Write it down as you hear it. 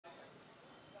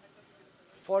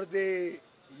for the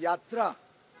yatra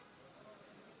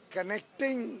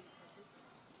connecting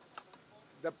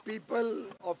the people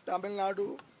of Tamil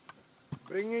Nadu,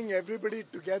 bringing everybody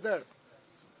together.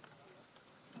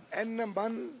 Enna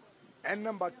Man,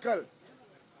 Enna Makkal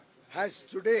has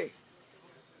today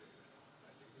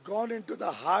gone into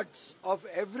the hearts of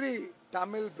every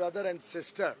Tamil brother and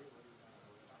sister.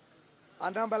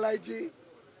 Annamalai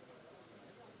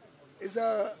is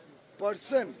a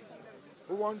person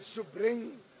who wants to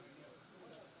bring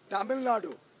Tamil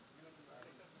Nadu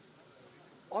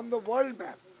on the world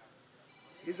map.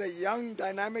 He's a young,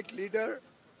 dynamic leader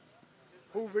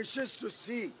who wishes to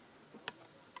see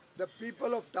the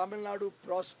people of Tamil Nadu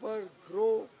prosper,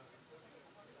 grow,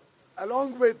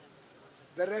 along with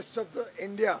the rest of the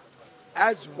India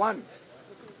as one.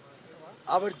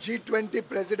 Our G20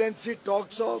 presidency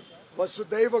talks of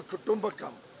Vasudhaiva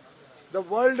Kutumbakam. The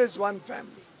world is one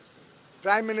family.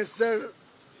 Prime Minister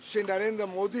Shri Narendra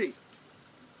Modi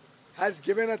has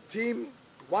given a theme,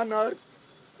 one earth,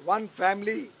 one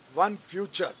family, one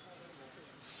future.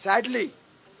 Sadly,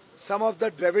 some of the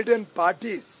Dravidian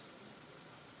parties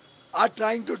are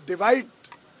trying to divide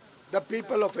the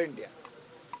people of India.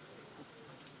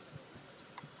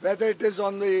 Whether it is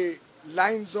on the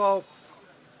lines of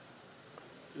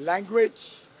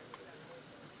language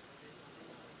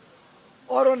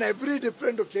or on every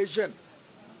different occasion,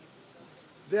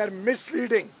 they are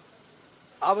misleading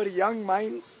our young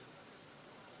minds,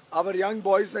 our young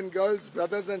boys and girls,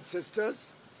 brothers and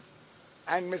sisters.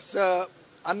 And Mr.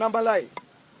 Annamalai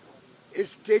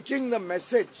is taking the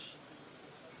message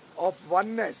of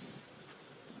oneness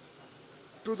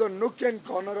to the nook and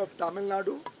corner of Tamil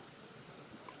Nadu.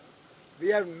 We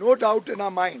have no doubt in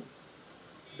our mind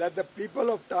that the people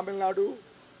of Tamil Nadu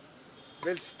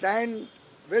will stand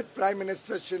with Prime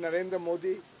Minister Shri Narendra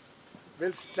Modi,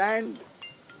 will stand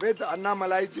with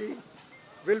Annamalai ji,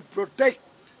 will protect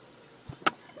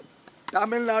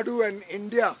Tamil Nadu, and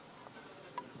India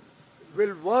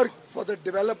will work for the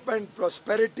development,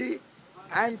 prosperity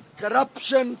and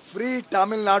corruption-free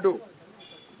Tamil Nadu.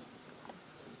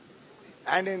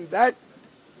 And in that,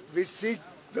 we seek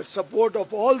the support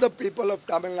of all the people of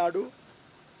Tamil Nadu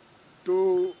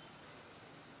to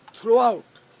throw out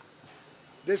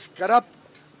this corrupt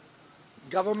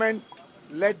government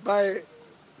led by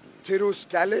Thiru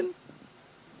Stalin.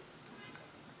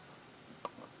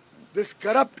 This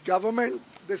corrupt government,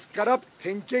 this corrupt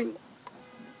thinking,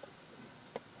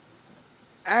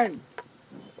 and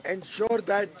ensure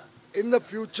that in the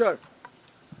future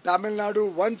Tamil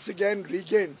Nadu once again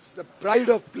regains the pride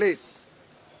of place,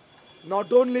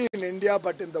 not only in India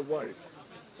but in the world.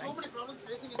 So many problems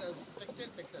facing in the textile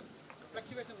sector,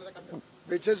 fluctuations in the country.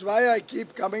 Which is why I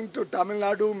keep coming to Tamil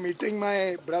Nadu, meeting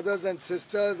my brothers and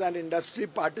sisters and industry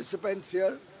participants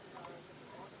here.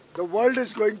 The world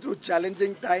is going through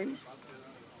challenging times.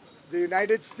 The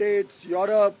United States,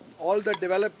 Europe, all the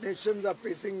developed nations are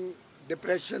facing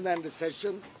depression and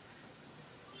recession.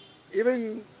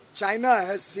 Even China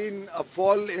has seen a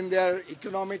fall in their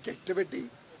economic activity.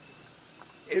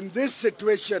 In this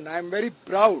situation, I am very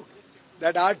proud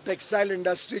that our textile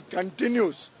industry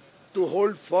continues to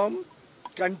hold firm,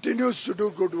 continues to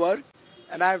do good work,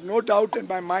 and I have no doubt in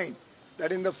my mind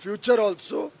that in the future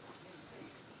also,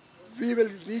 we will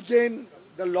regain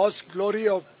the lost glory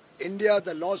of India,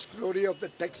 the lost glory of the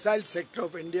textile sector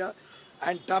of India,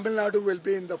 and Tamil Nadu will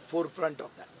be in the forefront of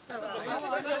that.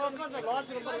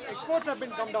 Exports have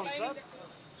been come down, sir.